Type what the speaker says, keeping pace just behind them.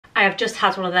I have just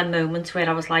had one of them moments where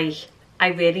I was like, I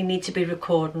really need to be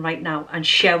recording right now and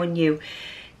showing you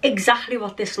exactly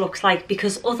what this looks like,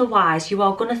 because otherwise you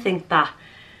are going to think that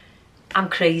I'm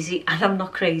crazy, and I'm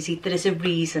not crazy. There is a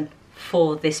reason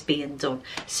for this being done.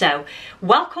 So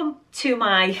welcome to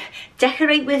my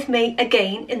decorate with me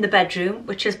again in the bedroom,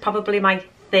 which is probably my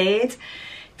third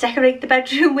decorate the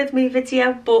bedroom with me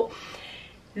video, but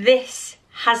this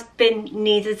has been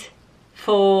needed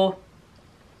for,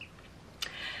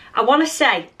 I want to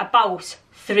say, about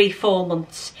 3-4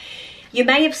 months. You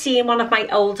may have seen one of my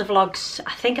older vlogs,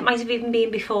 I think it might have even been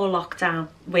before lockdown,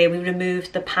 where we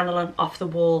removed the panelling off the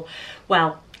wall.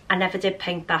 Well, I never did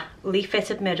paint that. Leaf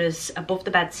fitted mirrors above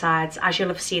the bedsides, as you'll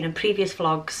have seen in previous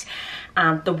vlogs,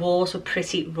 and the walls were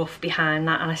pretty rough behind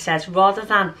that, and I said, rather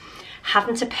than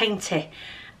having to paint it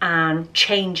and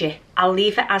change it, I'll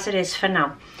leave it as it is for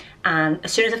now. And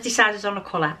as soon as I've decided on a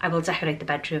colour, I will decorate the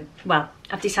bedroom. Well,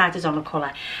 I've decided on a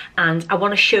colour, and I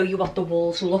want to show you what the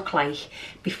walls look like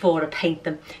before I paint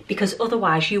them, because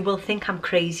otherwise you will think I'm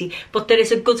crazy. But there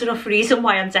is a good enough reason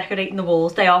why I'm decorating the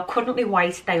walls. They are currently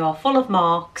white, they are full of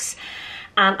marks,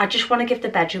 and I just want to give the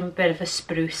bedroom a bit of a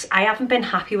spruce. I haven't been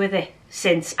happy with it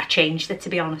since I changed it, to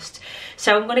be honest.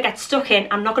 So I'm going to get stuck in.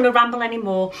 I'm not going to ramble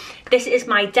anymore. This is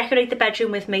my decorate the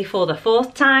bedroom with me for the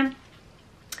 4th time.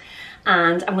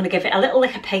 And I'm going to give it a little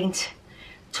lick of paint,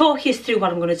 talk you through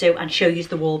what I'm going to do, and show you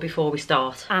the wall before we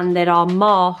start. And there are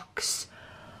marks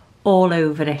all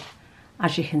over it,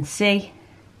 as you can see.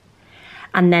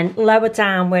 And then lower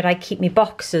down where I keep my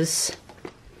boxes,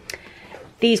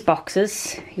 these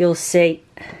boxes, you'll see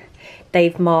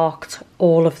they've marked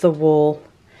all of the wall.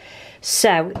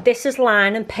 So this is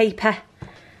line and paper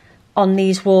on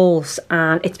these walls,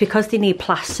 and it's because they need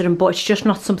plastering, but it's just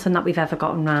not something that we've ever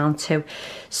gotten round to.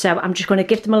 So I'm just going to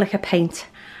give them a lick of paint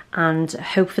and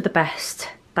hope for the best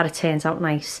that it turns out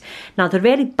nice. Now the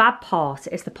really bad part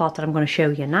is the part that I'm going to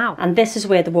show you now, and this is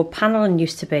where the wood panelling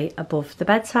used to be above the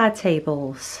bedside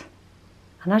tables,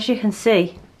 and as you can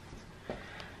see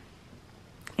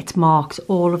it's marked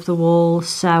all of the walls.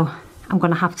 So I'm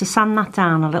going to have to sand that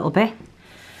down a little bit,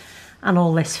 and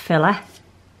all this filler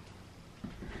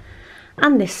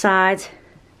and this side,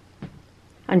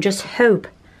 and just hope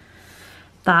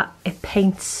that it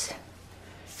paints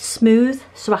smooth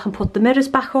so I can put the mirrors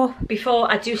back up.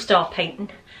 Before I do start painting,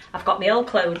 I've got my old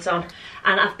clothes on,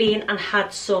 and I've been and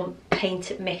had some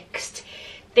paint mixed.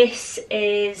 This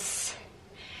is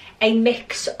a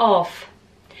mix of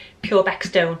Pure Beck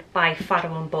Stone by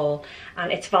Farrow & Ball,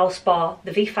 and it's Valspar,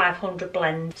 the V500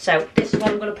 blend. So this is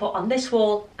what I'm going to put on this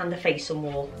wall and the facing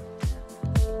wall.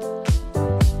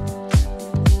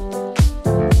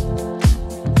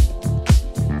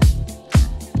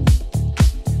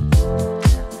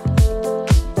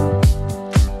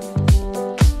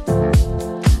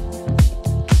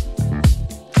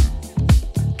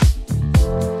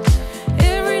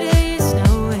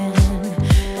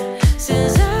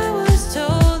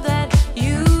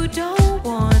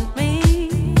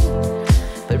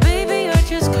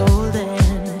 Just cold,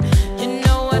 and you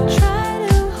know I try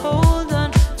to hold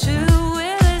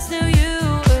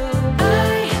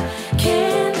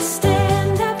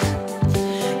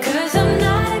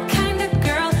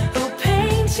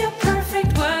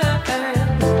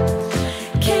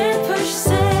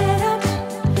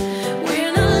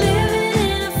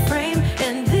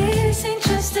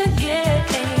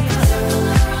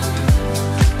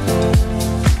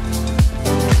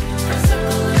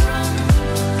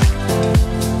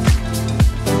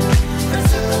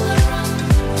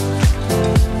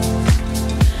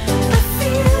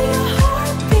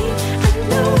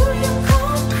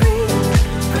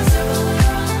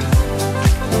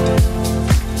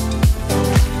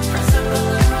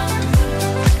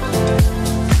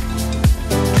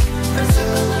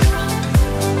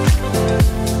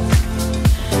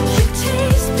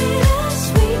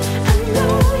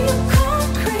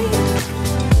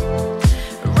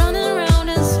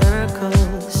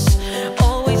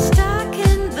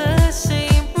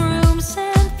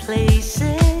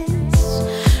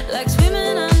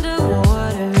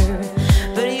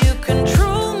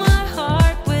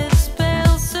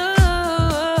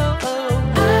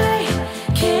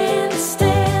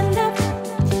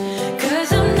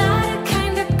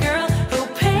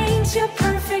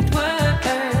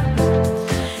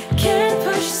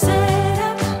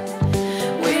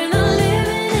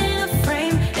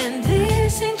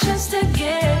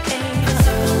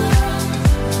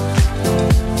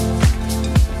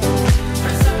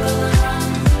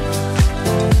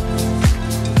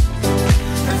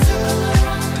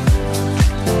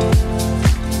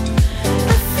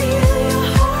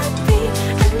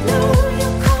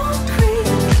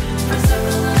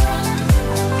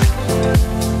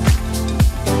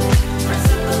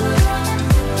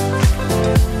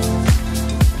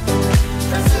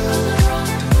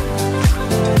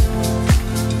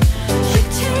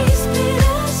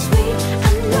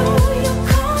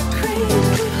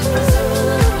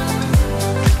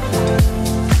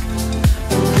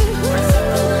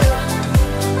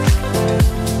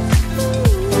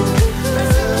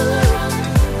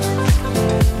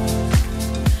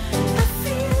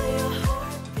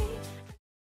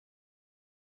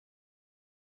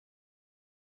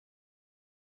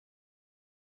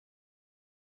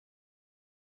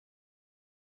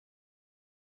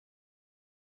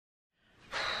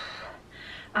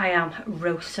I am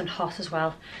roasting hot as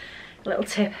well. Little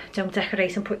tip, don't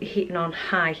decorate and put your heating on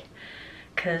high,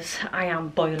 because I am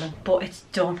boiling, but it's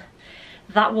done.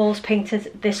 That wall's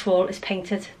painted, this wall is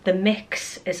painted. The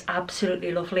mix is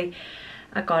absolutely lovely.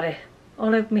 I got it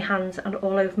all over my hands and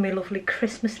all over my lovely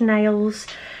Christmas nails.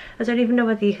 I don't even know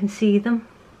whether you can see them.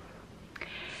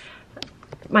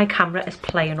 My camera is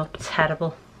playing up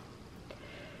terrible.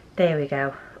 There we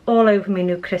go. All over my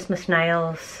new Christmas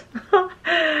nails.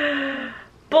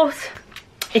 But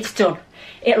it's done.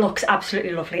 It looks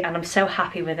absolutely lovely and I'm so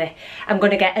happy with it. I'm going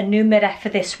to get a new mirror for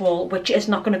this wall, which is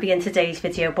not going to be in today's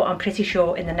video, but I'm pretty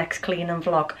sure in the next cleaning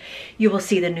vlog you will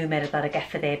see the new mirror that I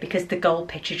get for there, because the gold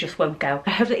picture just won't go.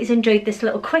 I hope that you've enjoyed this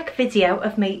little quick video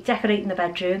of me decorating the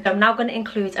bedroom. I'm now going to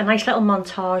include a nice little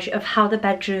montage of how the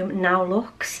bedroom now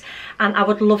looks, and I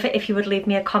would love it if you would leave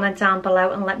me a comment down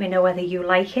below and let me know whether you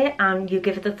like it and you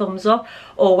give it a thumbs up,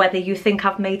 or whether you think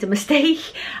I've made a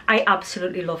mistake. I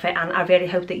absolutely love it and I really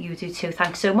hope that you do too.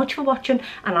 Thanks so much for watching,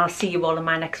 and I'll see you all in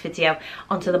my next video.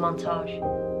 Onto the montage.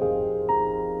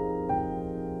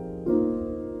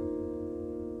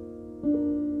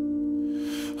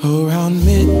 Around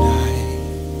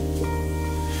midnight,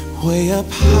 way up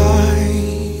high,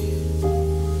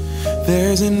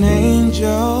 there's an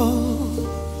angel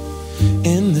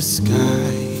in the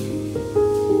sky.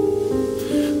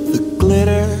 The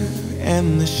glitter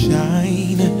and the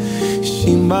shine,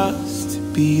 she must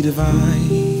be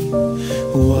divine.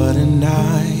 What a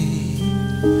night,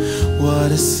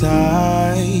 what a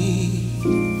sight.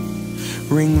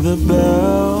 Ring the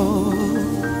bells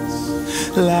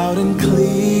loud and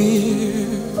clear.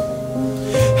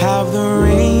 Have the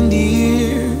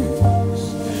reindeers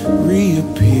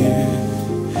reappear.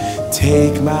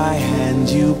 Take my hand,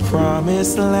 you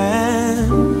promised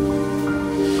land.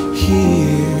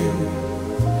 Here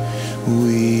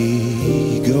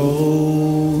we go.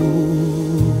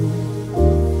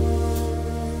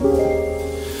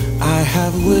 I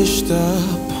have wished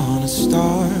upon a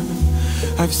star,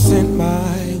 I've sent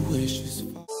my